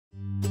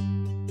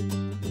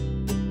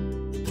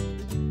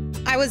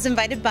I was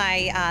invited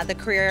by the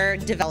Career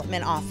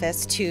Development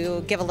Office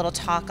to give a little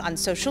talk on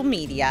social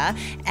media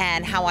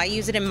and how I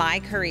use it in my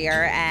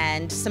career,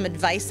 and some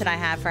advice that I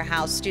have for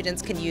how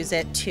students can use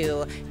it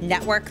to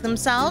network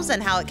themselves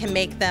and how it can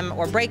make them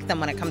or break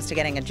them when it comes to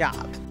getting a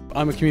job.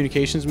 I'm a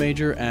communications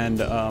major, and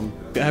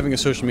having a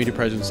social media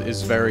presence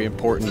is very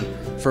important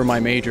for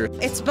my major.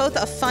 It's both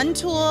a fun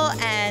tool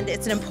and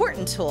it's an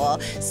important tool.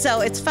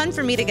 So it's fun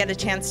for me to get a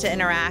chance to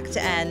interact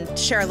and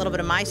share a little bit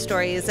of my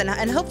stories, and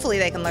hopefully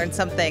they can learn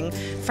something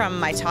from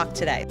my talk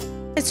today.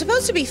 It's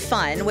supposed to be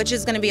fun, which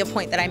is going to be a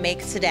point that I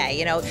make today.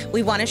 You know,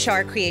 we want to show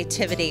our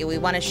creativity, we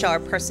want to show our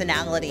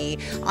personality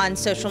on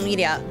social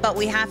media, but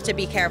we have to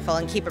be careful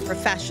and keep it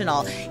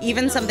professional.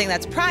 Even something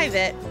that's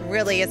private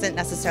really isn't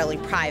necessarily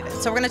private.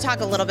 So we're going to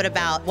talk a little bit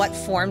about what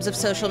forms of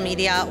social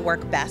media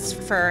work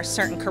best for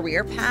certain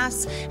career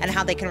paths and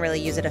how they can really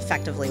use it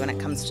effectively when it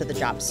comes to the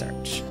job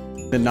search.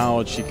 The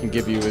knowledge she can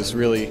give you is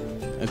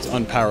it's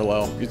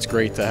unparalleled. It's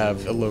great to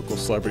have a local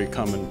celebrity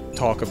come and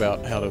talk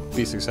about how to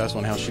be successful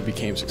and how she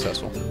became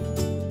successful.